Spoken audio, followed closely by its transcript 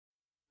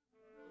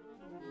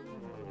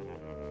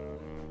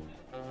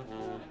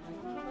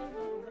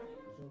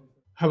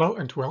Hello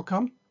and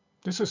welcome.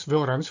 This is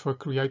Wilrens for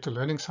Create a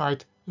Learning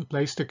Site, the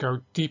place to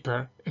go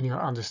deeper in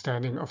your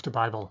understanding of the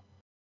Bible.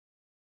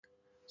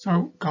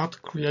 So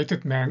God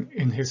created man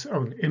in his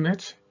own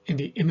image, in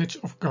the image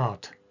of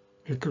God.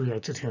 He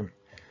created him.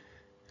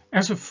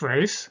 As a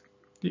phrase,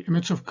 the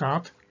image of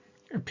God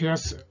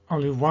appears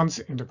only once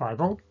in the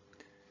Bible,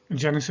 in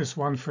Genesis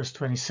 1 verse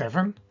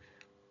 27.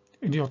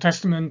 In the Old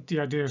Testament,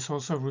 the idea is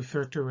also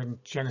referred to in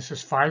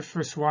Genesis 5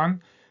 verse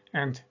 1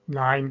 and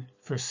 9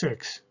 verse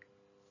 6.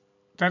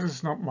 That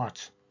is not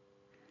much.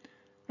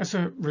 As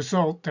a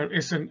result, there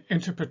is an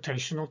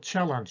interpretational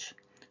challenge.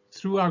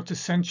 Throughout the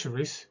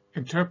centuries,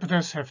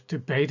 interpreters have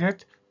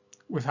debated,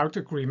 without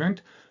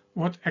agreement,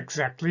 what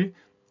exactly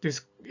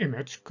this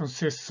image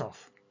consists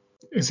of.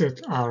 Is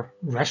it our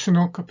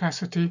rational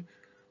capacity?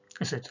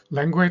 Is it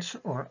language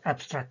or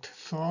abstract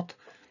thought?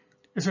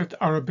 Is it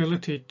our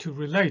ability to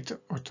relate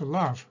or to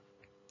love?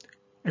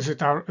 Is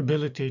it our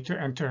ability to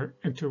enter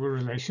into a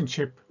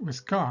relationship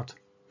with God?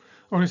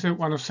 Or is it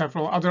one of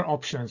several other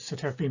options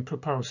that have been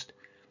proposed?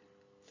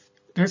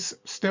 This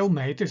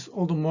stalemate is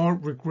all the more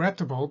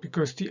regrettable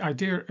because the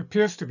idea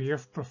appears to be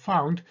of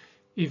profound,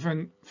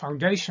 even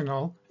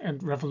foundational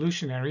and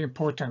revolutionary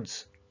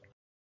importance.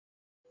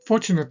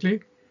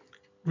 Fortunately,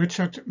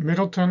 Richard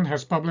Middleton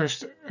has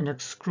published an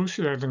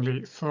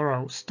excruciatingly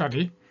thorough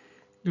study,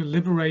 The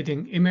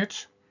Liberating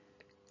Image,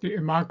 the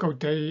Imago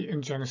Dei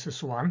in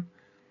Genesis 1.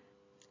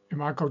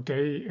 Imago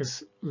Dei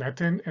is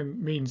Latin and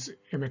means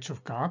image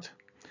of God.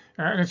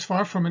 And it's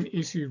far from an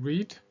easy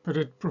read, but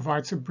it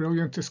provides a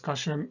brilliant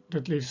discussion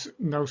that leaves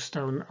no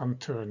stone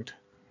unturned.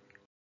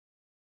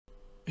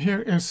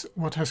 Here is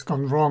what has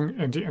gone wrong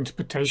in the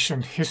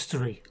interpretation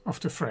history of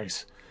the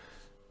phrase.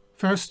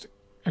 First,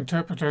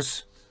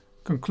 interpreters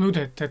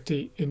concluded that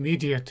the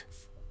immediate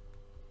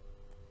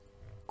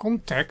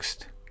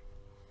context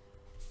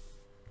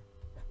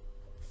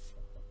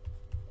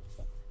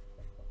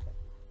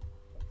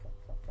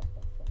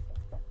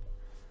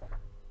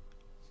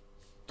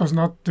does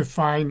not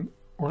define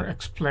or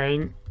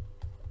explain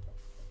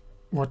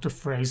what the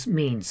phrase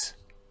means.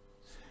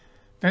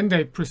 Then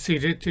they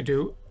proceeded to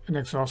do an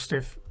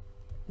exhaustive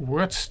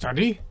word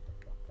study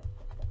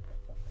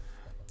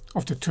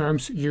of the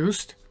terms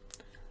used,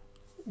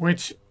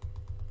 which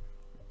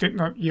did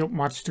not yield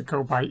much to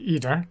go by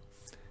either.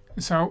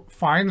 So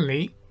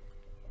finally,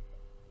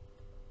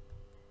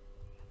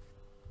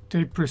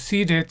 they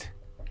proceeded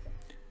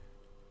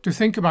to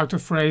think about the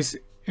phrase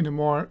in a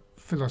more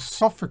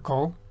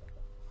philosophical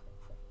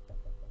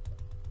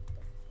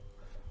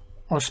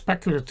or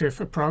speculative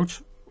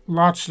approach,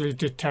 largely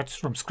detached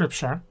from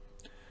scripture.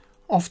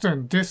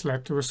 Often this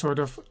led to a sort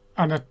of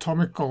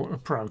anatomical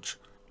approach.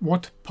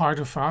 What part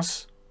of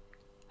us,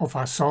 of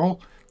our soul,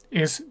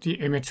 is the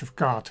image of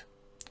God?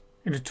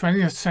 In the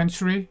 20th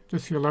century, the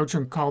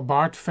theologian Karl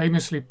Barth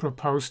famously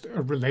proposed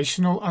a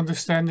relational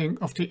understanding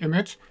of the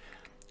image,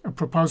 a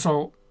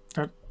proposal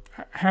that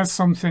has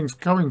some things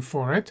going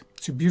for it.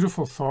 It's a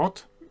beautiful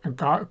thought, and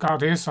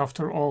God is,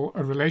 after all,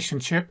 a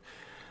relationship.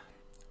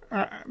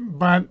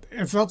 But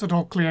it's not at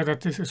all clear that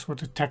this is what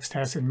the text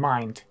has in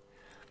mind.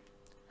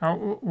 Now,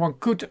 one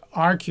could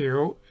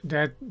argue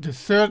that the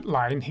third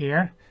line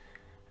here,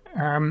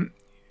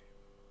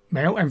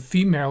 male and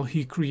female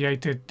he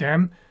created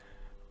them,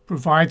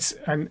 provides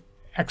an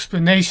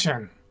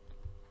explanation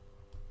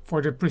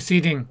for the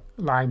preceding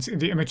lines. In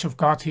the image of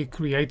God he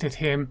created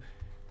him.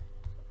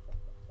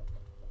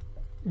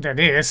 That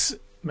is,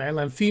 male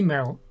and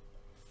female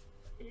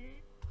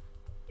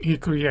he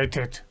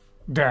created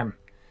them.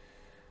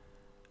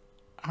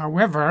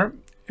 However,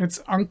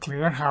 it's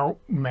unclear how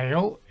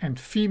male and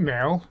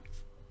female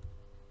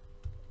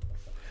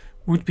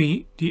would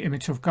be the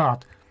image of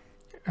God,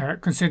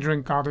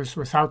 considering God is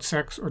without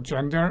sex or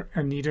gender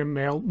and neither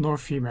male nor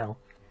female.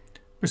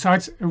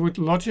 Besides, it would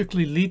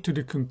logically lead to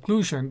the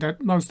conclusion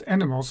that most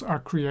animals are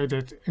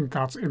created in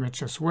God's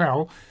image as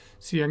well,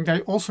 seeing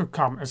they also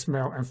come as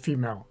male and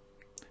female.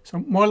 So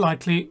more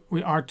likely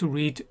we are to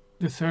read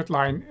the third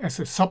line as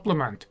a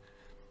supplement.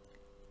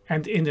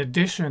 And in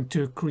addition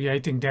to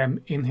creating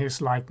them in his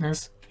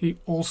likeness, he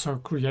also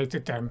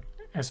created them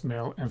as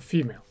male and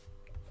female.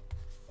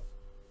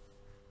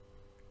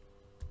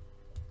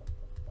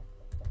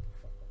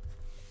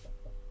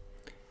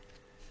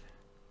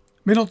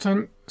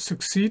 Middleton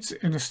succeeds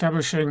in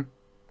establishing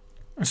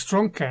a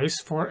strong case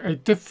for a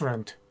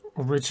different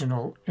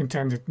original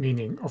intended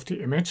meaning of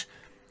the image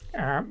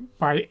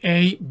by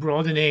A,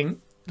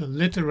 broadening the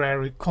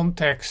literary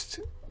context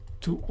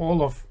to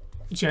all of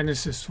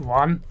Genesis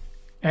 1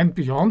 and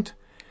beyond,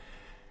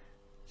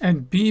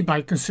 and B,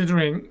 by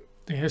considering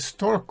the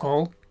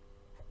historical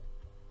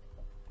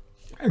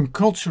and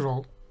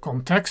cultural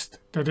context,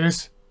 that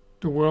is,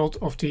 the world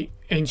of the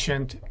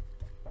ancient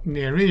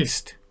Near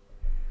East.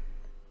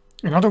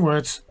 In other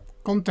words,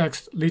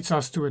 context leads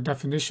us to a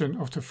definition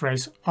of the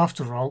phrase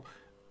after all,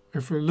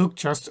 if we look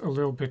just a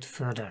little bit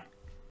further.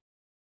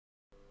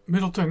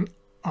 Middleton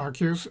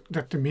argues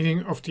that the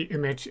meaning of the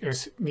image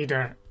is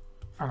neither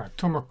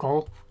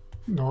anatomical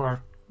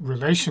nor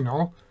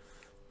relational,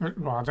 but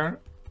rather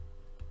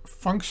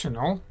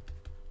functional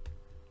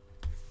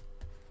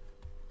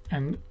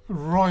and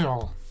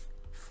royal.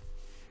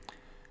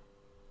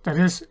 That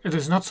is, it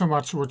is not so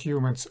much what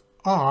humans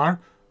are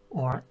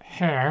or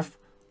have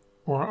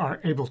or are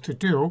able to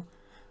do,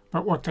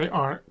 but what they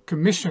are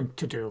commissioned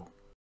to do.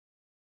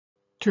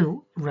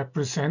 To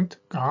represent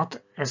God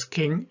as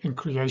King in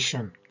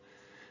creation.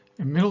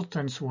 In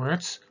Middleton's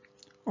words,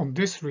 on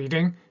this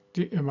reading,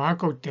 the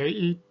Imago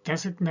Dei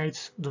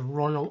designates the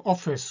royal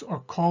office or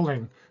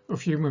calling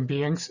of human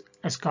beings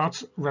as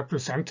God's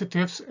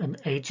representatives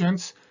and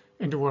agents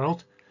in the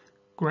world,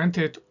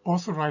 granted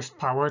authorized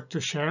power to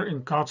share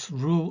in God's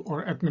rule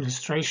or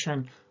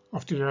administration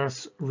of the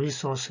earth's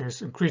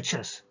resources and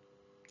creatures.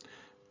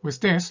 With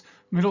this,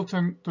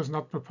 Middleton does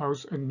not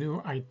propose a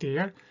new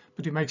idea,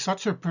 but he makes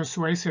such a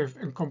persuasive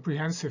and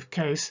comprehensive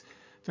case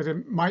that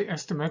in my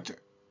estimate,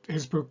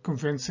 his book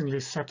convincingly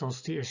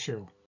settles the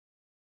issue.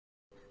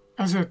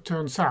 As it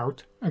turns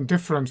out, and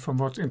different from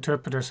what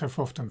interpreters have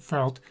often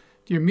felt,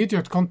 the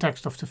immediate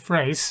context of the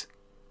phrase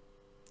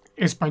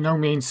is by no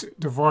means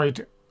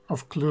devoid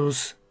of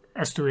clues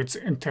as to its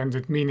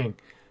intended meaning.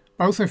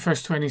 Both in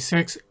verse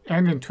 26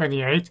 and in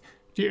 28,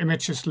 the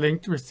image is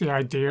linked with the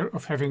idea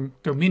of having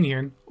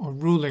dominion or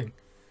ruling.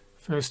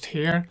 First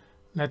here,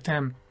 let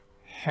them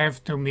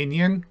have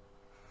dominion,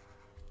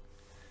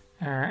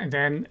 and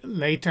then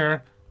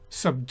later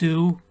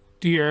subdue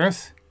the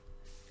earth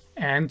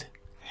and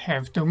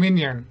have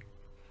dominion.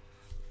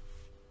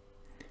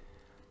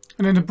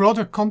 And in the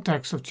broader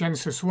context of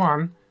Genesis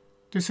 1,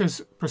 this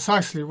is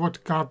precisely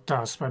what God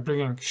does by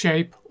bringing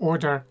shape,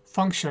 order,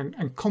 function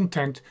and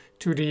content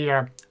to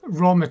the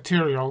raw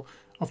material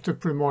of the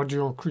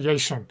primordial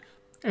creation.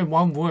 In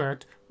one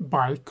word,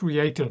 by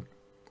creating.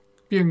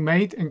 Being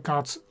made in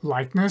God's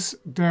likeness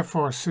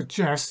therefore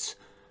suggests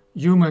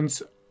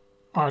humans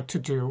are to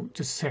do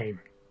the same.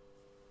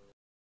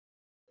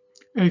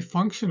 A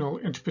functional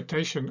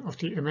interpretation of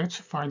the image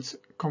finds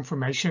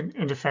confirmation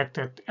in the fact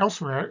that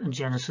elsewhere in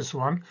Genesis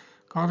 1,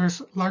 God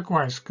is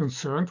likewise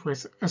concerned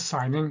with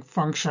assigning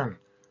function,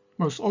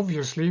 most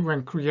obviously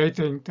when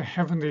creating the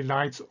heavenly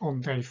lights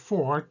on day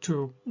 4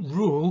 to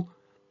rule,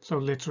 so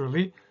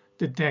literally,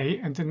 the day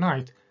and the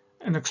night,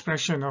 an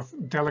expression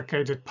of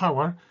delegated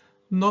power,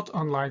 not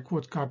unlike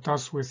what God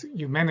does with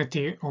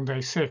humanity on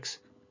day 6.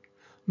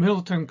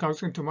 Middleton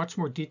goes into much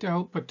more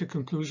detail, but the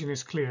conclusion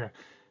is clear.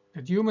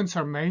 That humans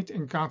are made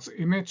in God's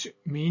image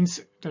means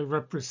they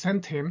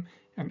represent Him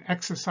and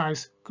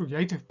exercise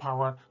creative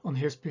power on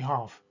His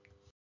behalf.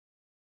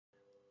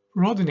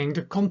 Broadening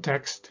the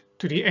context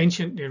to the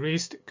ancient Near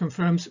East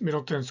confirms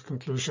Middleton's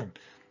conclusion.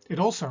 It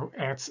also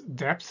adds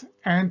depth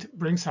and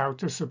brings out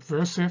the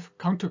subversive,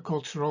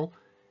 countercultural,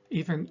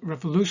 even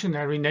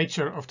revolutionary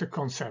nature of the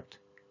concept.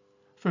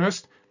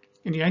 First,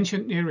 in the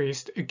ancient Near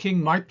East, a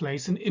king might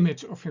place an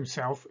image of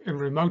himself in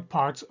remote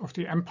parts of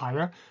the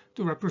empire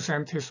to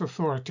represent his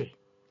authority.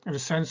 In a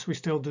sense, we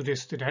still do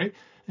this today.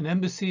 An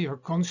embassy or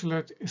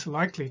consulate is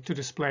likely to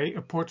display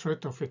a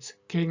portrait of its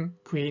king,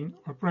 queen,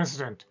 or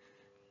president.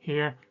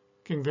 Here,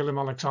 King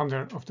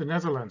Willem-Alexander of the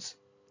Netherlands.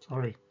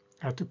 Sorry,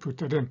 I had to put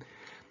that in.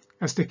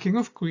 As the king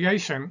of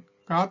creation,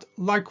 God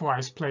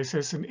likewise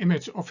places an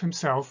image of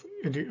himself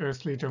in the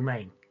earthly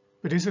domain.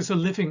 But this is a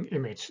living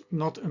image,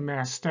 not a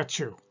mere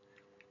statue.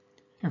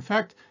 In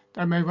fact,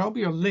 there may well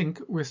be a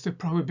link with the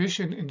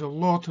prohibition in the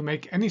law to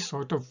make any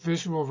sort of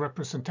visual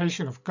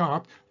representation of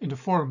God in the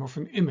form of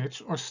an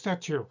image or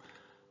statue.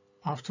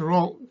 After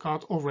all,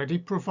 God already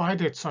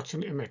provided such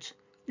an image.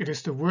 It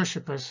is the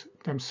worshippers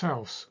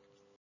themselves.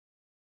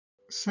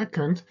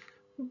 Second,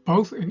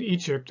 both in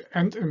Egypt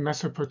and in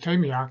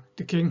Mesopotamia,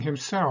 the king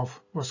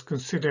himself was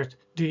considered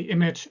the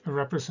image and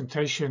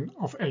representation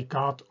of a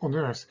god on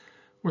earth,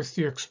 with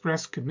the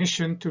express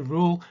commission to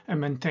rule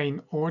and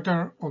maintain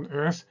order on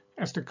earth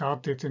as the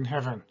God did in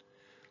heaven.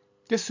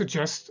 This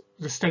suggests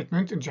the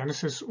statement in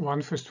Genesis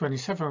 1 verse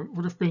 27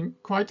 would have been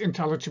quite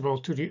intelligible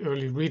to the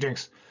early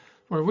readings,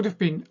 where it would have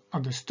been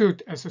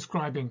understood as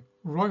ascribing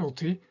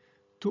royalty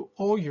to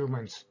all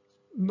humans,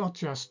 not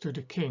just to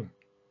the king.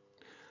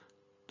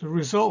 The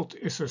result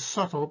is a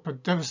subtle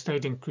but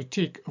devastating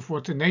critique of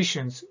what the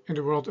nations in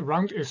the world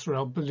around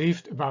Israel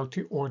believed about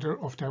the order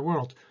of their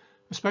world,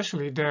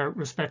 especially their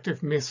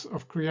respective myths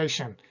of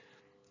creation.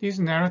 These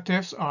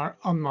narratives are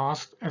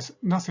unmasked as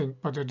nothing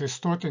but a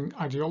distorting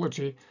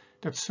ideology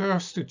that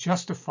serves to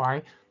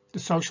justify the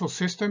social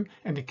system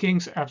and the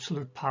king's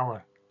absolute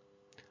power.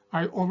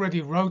 I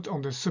already wrote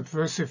on the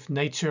subversive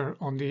nature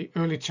on the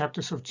early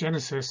chapters of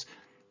Genesis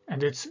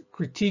and its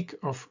critique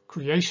of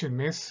creation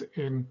myths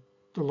in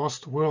The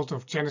Lost World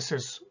of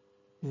Genesis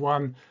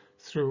 1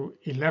 through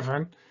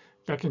 11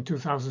 back in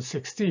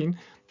 2016,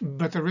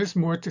 but there is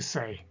more to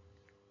say.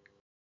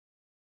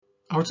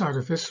 Outside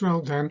of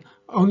Israel, then,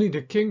 only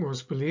the king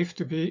was believed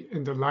to be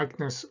in the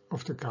likeness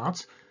of the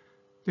gods.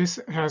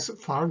 This has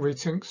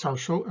far-reaching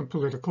social and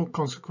political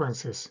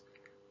consequences.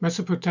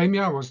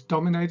 Mesopotamia was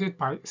dominated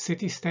by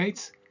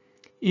city-states.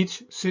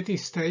 Each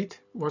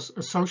city-state was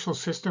a social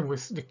system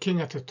with the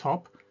king at the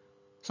top.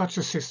 Such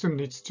a system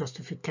needs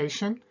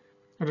justification,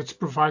 and it's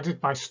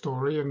provided by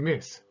story and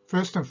myth,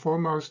 first and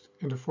foremost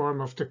in the form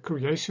of the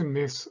creation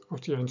myths of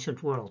the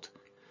ancient world.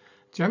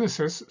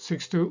 Genesis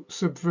seeks to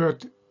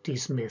subvert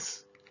these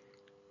myths.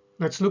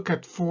 Let's look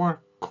at 4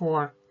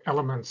 core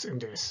elements in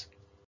this.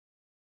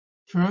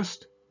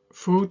 First,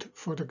 food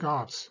for the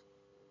gods.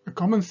 A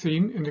common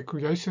theme in the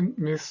creation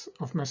myths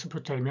of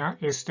Mesopotamia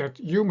is that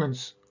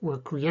humans were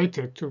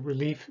created to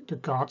relieve the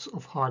gods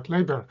of hard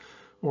labor,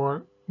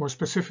 or more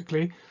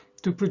specifically,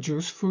 to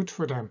produce food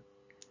for them.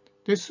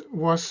 This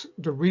was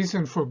the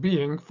reason for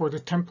being for the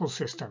temple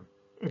system.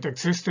 It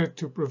existed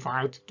to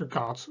provide the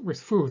gods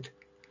with food.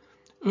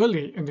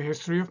 Early in the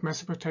history of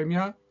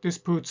Mesopotamia, this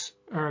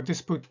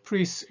put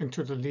priests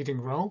into the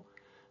leading role.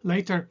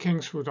 Later,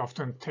 kings would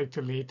often take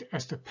the lead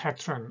as the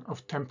patron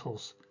of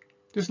temples.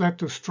 This led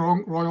to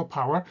strong royal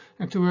power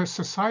and to a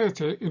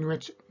society in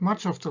which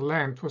much of the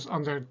land was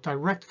under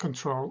direct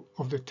control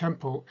of the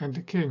temple and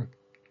the king.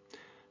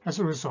 As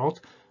a result,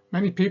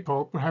 many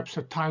people, perhaps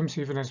at times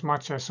even as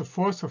much as a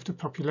fourth of the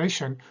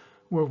population,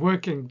 were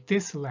working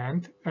this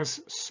land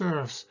as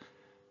serfs.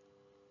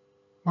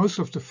 Most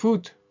of the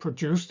food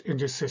produced in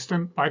this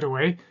system, by the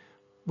way,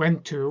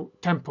 went to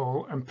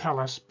temple and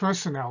palace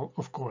personnel,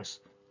 of course,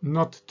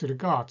 not to the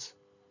gods.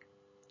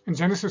 In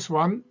Genesis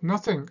 1,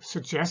 nothing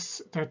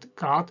suggests that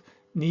God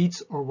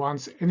needs or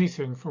wants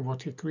anything from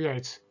what he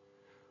creates.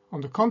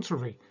 On the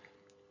contrary,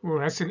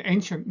 whereas in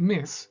ancient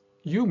myths,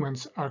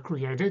 humans are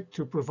created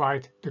to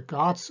provide the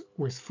gods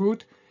with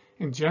food,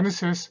 in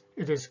Genesis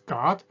it is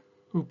God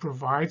who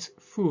provides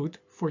food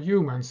for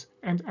humans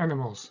and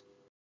animals.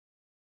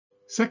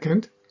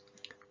 Second,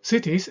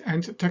 cities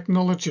and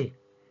technology.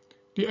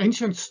 The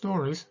ancient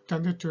stories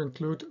tended to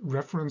include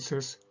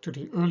references to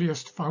the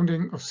earliest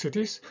founding of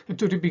cities and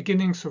to the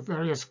beginnings of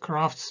various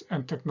crafts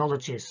and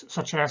technologies,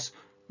 such as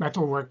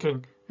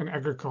metalworking and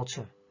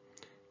agriculture.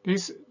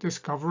 These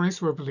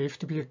discoveries were believed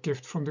to be a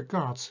gift from the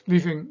gods,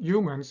 leaving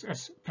humans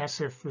as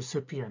passive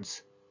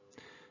recipients.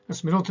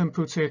 As Middleton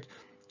puts it,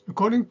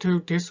 according to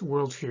this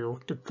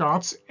worldview, the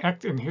gods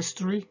act in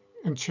history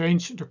and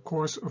change the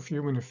course of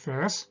human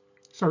affairs.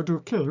 So do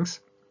kings,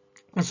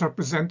 as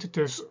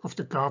representatives of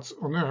the gods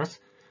on earth.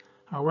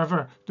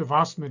 However, the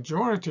vast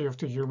majority of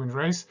the human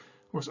race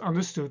was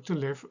understood to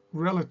live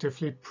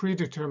relatively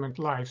predetermined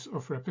lives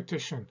of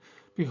repetition,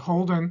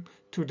 beholden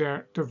to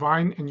their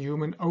divine and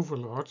human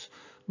overlords,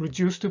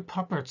 reduced to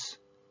puppets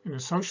in a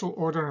social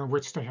order in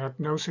which they had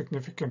no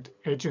significant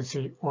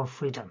agency or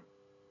freedom.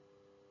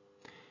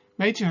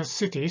 Major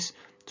cities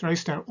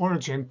trace their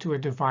origin to a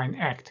divine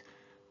act.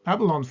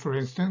 Babylon, for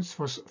instance,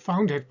 was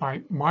founded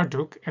by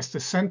Marduk as the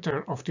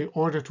center of the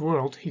ordered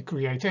world he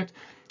created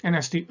and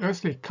as the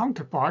earthly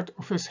counterpart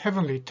of his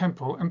heavenly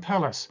temple and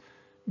palace.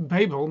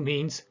 Babel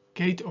means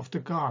gate of the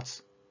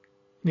gods.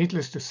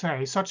 Needless to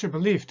say, such a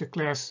belief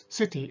declares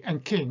city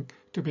and king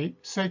to be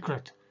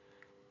sacred.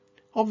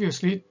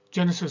 Obviously,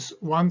 Genesis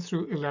 1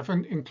 through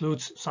 11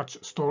 includes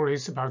such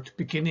stories about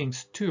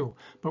beginnings too,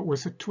 but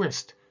with a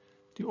twist.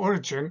 The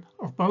origin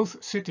of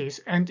both cities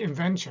and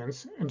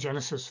inventions in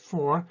Genesis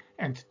 4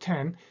 and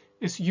 10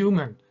 is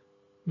human,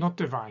 not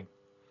divine.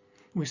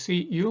 We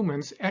see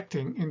humans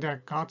acting in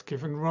their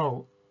God-given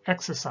role,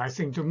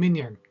 exercising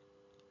dominion.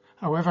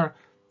 However,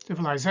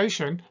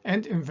 civilization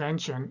and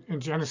invention in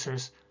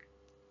Genesis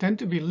tend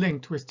to be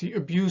linked with the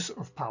abuse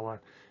of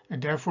power,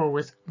 and therefore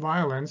with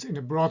violence in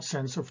the broad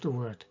sense of the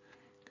word.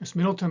 As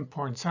Middleton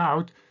points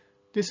out,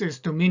 this is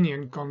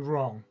dominion gone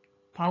wrong.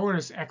 Power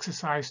is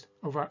exercised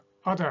over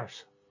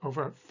others,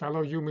 over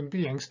fellow human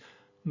beings,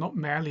 not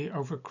merely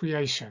over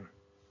creation.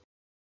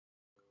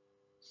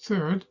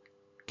 Third,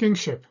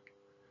 kingship.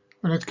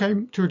 When it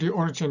came to the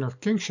origin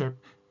of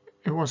kingship,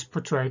 it was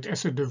portrayed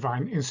as a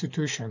divine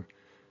institution.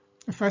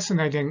 A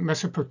fascinating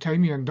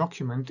Mesopotamian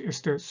document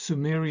is the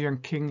Sumerian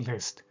king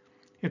list.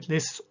 It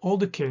lists all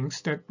the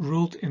kings that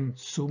ruled in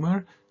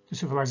Sumer, the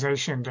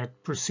civilization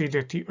that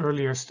preceded the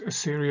earliest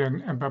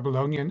Assyrian and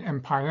Babylonian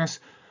empires,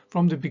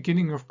 from the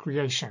beginning of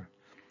creation.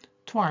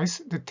 Twice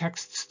the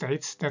text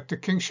states that the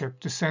kingship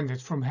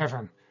descended from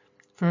heaven,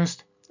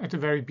 first at the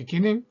very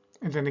beginning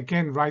and then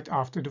again right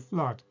after the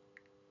flood.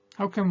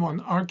 How can one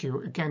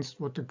argue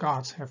against what the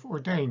gods have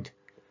ordained?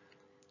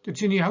 The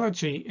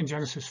genealogy in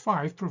Genesis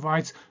 5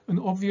 provides an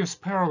obvious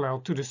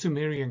parallel to the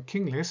Sumerian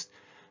king list,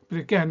 but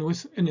again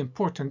with an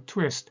important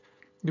twist.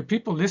 The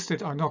people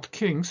listed are not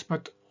kings,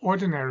 but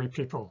ordinary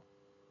people.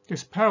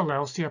 This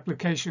parallels the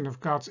application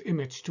of God's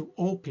image to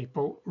all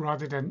people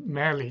rather than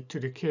merely to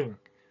the king.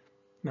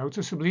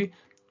 Noticeably,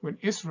 when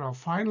Israel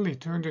finally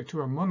turned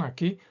into a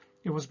monarchy,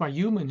 it was by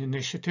human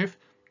initiative,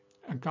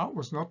 and God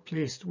was not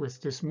pleased with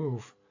this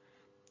move.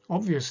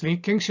 Obviously,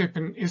 kingship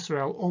in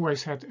Israel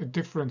always had a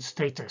different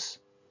status.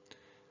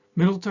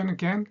 Middleton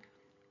again,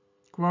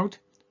 quote,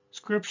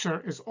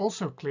 "Scripture is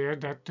also clear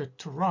that the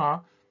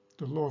Torah,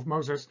 the law of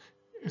Moses,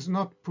 is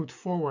not put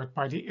forward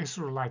by the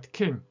Israelite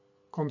king.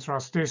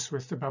 Contrast this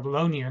with the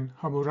Babylonian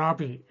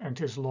Hammurabi and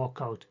his law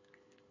code.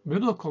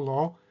 Biblical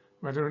law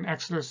whether in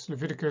Exodus,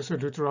 Leviticus, or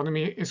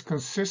Deuteronomy, is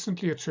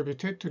consistently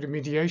attributed to the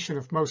mediation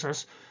of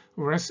Moses,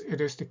 whereas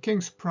it is the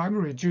king's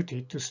primary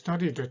duty to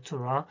study the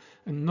Torah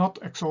and not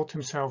exalt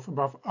himself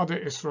above other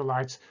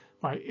Israelites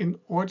by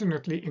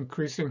inordinately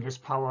increasing his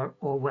power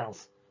or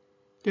wealth.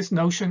 This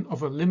notion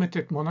of a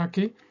limited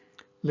monarchy,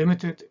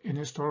 limited in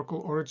historical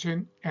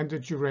origin and the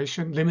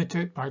duration,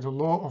 limited by the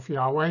law of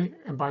Yahweh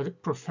and by the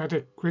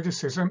prophetic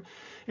criticism,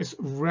 is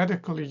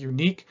radically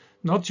unique,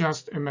 not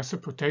just in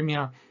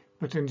Mesopotamia,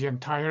 but in the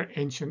entire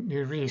ancient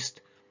Near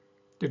East.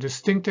 The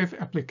distinctive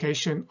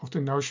application of the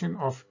notion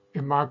of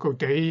imago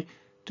Dei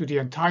to the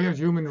entire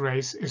human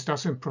race is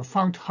thus in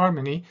profound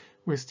harmony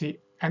with the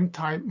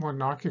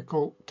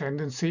anti-monarchical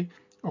tendency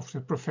of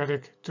the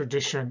prophetic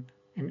tradition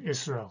in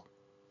Israel.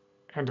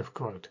 End of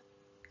quote.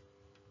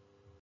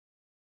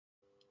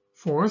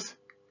 Fourth,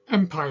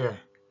 empire.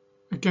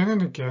 Again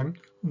and again,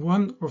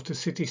 one of the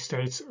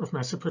city-states of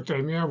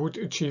Mesopotamia would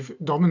achieve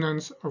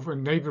dominance over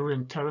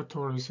neighboring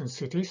territories and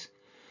cities.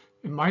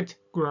 It might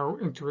grow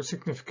into a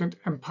significant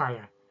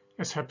empire,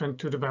 as happened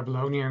to the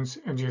Babylonians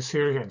and the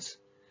Assyrians.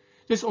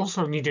 This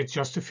also needed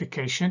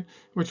justification,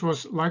 which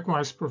was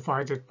likewise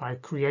provided by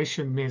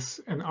creation myths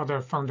and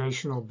other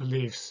foundational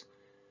beliefs.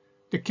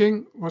 The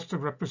king was the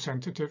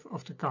representative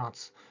of the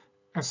gods.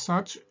 As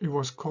such, he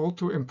was called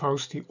to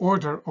impose the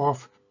order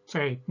of,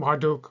 say,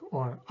 Marduk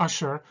or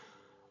Ashur,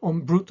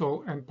 on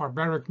brutal and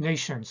barbaric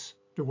nations,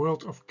 the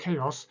world of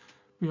chaos,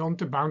 beyond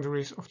the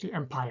boundaries of the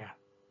empire.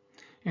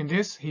 In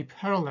this, he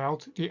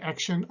paralleled the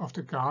action of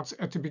the gods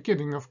at the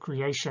beginning of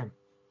creation.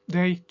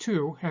 They,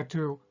 too, had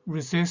to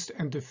resist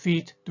and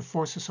defeat the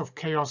forces of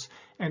chaos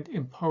and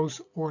impose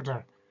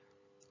order.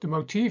 The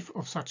motif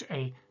of such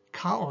a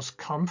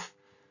Chaoskampf,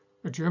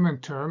 a German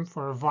term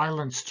for a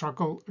violent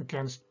struggle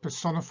against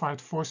personified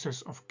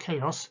forces of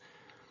chaos,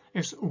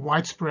 is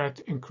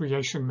widespread in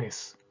creation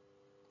myths.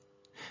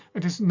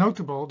 It is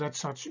notable that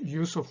such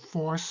use of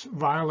force,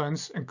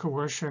 violence, and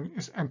coercion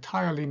is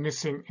entirely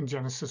missing in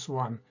Genesis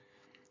 1.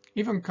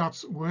 Even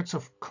God's words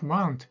of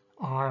command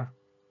are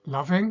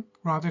loving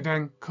rather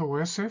than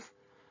coercive.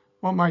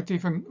 One might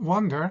even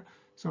wonder,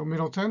 so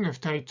Middleton, if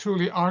they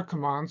truly are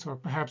commands, or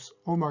perhaps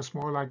almost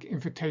more like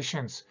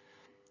invitations,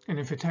 an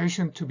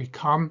invitation to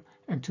become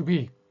and to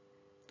be.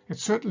 It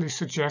certainly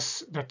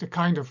suggests that the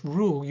kind of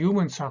rule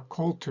humans are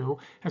called to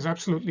has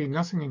absolutely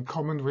nothing in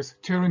common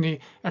with tyranny,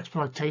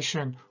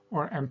 exploitation,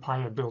 or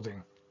empire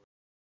building.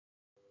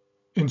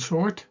 In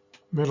short,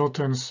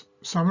 Middleton's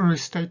summary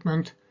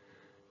statement: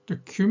 the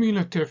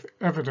cumulative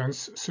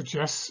evidence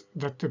suggests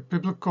that the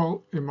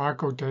biblical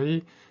imago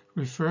Dei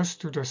refers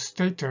to the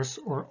status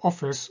or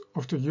office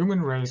of the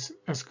human race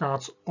as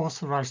God's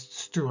authorized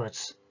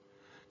stewards,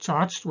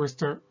 charged with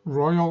the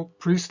royal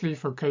priestly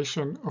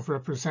vocation of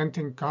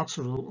representing God's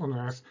rule on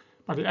earth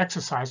by the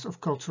exercise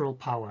of cultural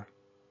power.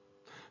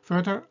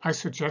 Further, I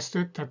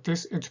suggested that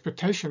this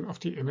interpretation of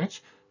the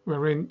image,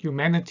 wherein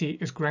humanity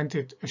is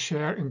granted a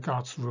share in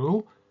God's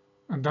rule,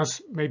 and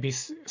thus may be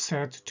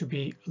said to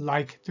be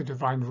like the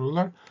divine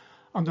ruler,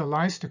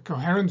 underlies the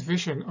coherent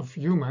vision of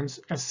humans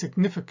as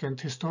significant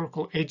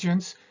historical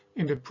agents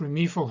in the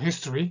primeval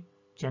history,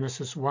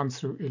 Genesis 1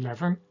 through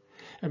 11,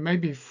 and may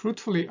be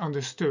fruitfully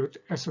understood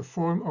as a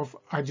form of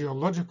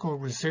ideological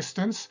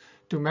resistance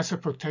to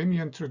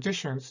Mesopotamian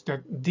traditions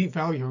that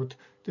devalued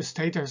the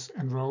status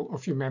and role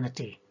of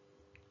humanity.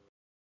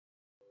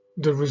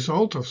 The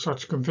result of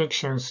such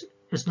convictions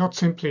is not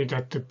simply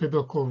that the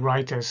biblical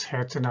writers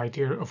had an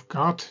idea of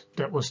God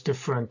that was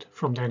different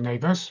from their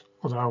neighbors,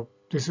 although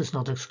this is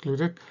not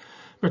excluded,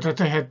 but that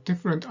they had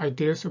different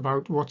ideas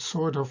about what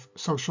sort of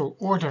social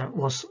order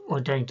was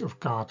ordained of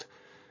God,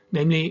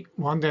 namely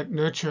one that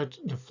nurtured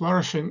the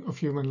flourishing of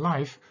human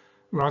life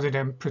rather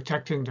than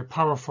protecting the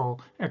powerful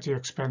at the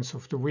expense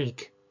of the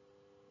weak.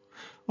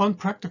 One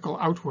practical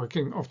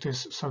outworking of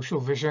this social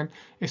vision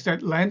is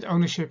that land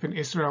ownership in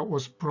Israel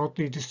was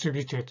broadly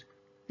distributed.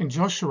 In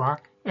Joshua,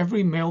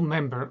 every male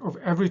member of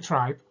every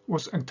tribe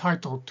was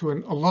entitled to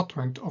an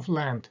allotment of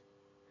land.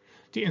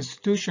 The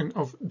institution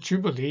of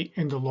Jubilee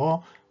in the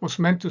law was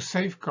meant to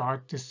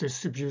safeguard this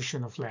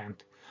distribution of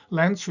land.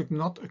 Land should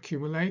not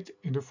accumulate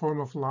in the form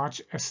of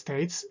large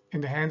estates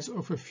in the hands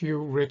of a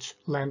few rich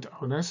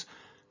landowners,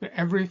 but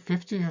every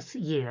 50th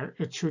year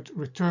it should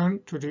return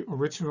to the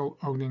original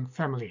owning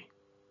family.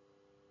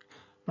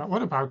 But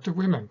what about the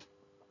women?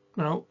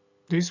 Well,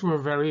 these were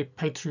very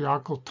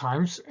patriarchal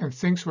times and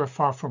things were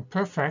far from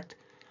perfect,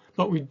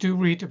 but we do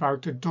read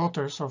about the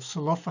daughters of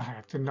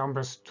Zelophehad in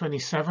Numbers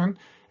 27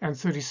 and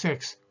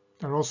 36.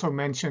 They're also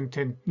mentioned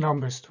in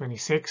Numbers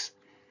 26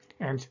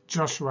 and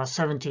Joshua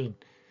 17.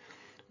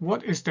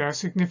 What is their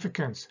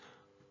significance?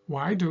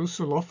 Why do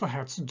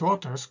Zelophehad's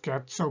daughters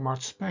get so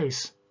much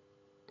space?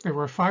 There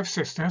were 5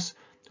 sisters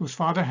whose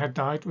father had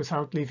died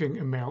without leaving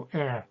a male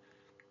heir.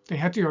 They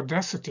had the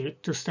audacity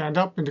to stand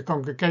up in the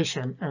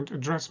congregation and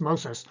address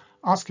Moses,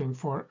 asking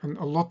for an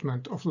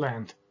allotment of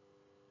land.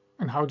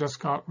 And how does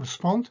God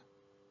respond?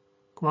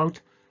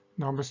 Quote,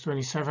 Numbers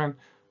 27,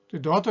 The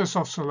daughters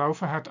of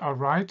Zelophehad are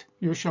right.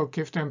 You shall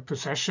give them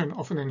possession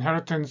of an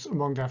inheritance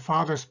among their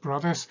father's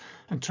brothers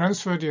and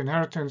transfer the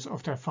inheritance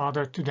of their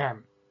father to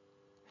them.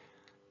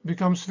 It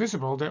becomes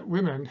visible that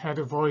women had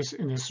a voice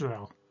in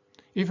Israel.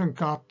 Even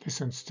God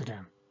listens to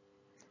them.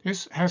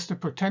 This has the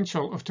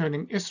potential of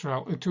turning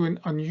Israel into an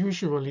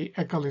unusually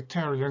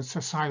egalitarian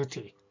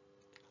society.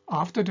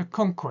 After the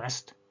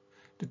conquest,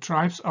 the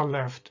tribes are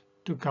left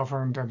to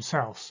govern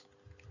themselves.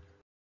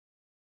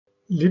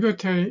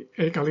 Liberté,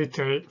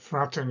 égalité,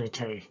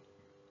 fraternité.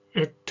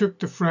 It took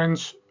the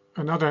French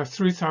another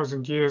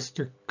 3,000 years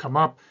to come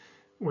up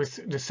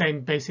with the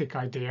same basic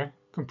idea,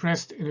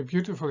 compressed in a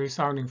beautifully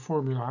sounding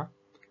formula.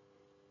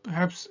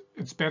 Perhaps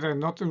it's better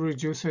not to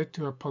reduce it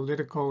to a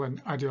political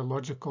and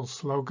ideological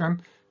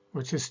slogan,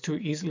 which is too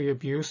easily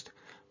abused,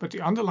 but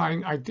the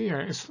underlying idea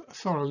is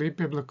thoroughly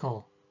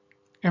biblical.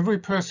 Every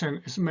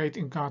person is made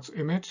in God's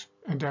image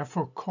and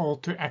therefore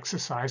called to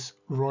exercise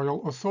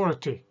royal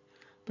authority,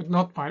 but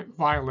not by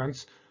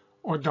violence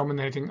or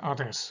dominating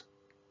others.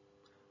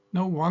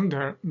 No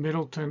wonder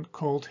Middleton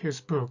called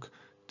his book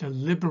The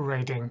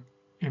Liberating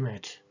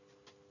Image.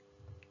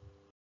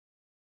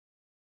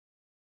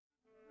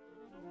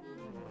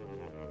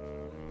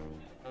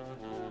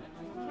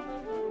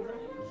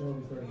 The show will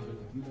be starting in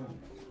just a few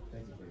moments.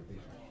 Thank you for your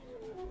patience.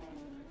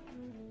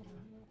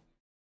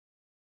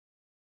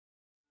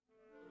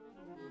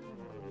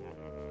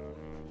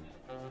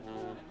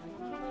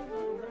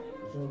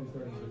 The show will be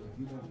starting in just a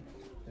few moments.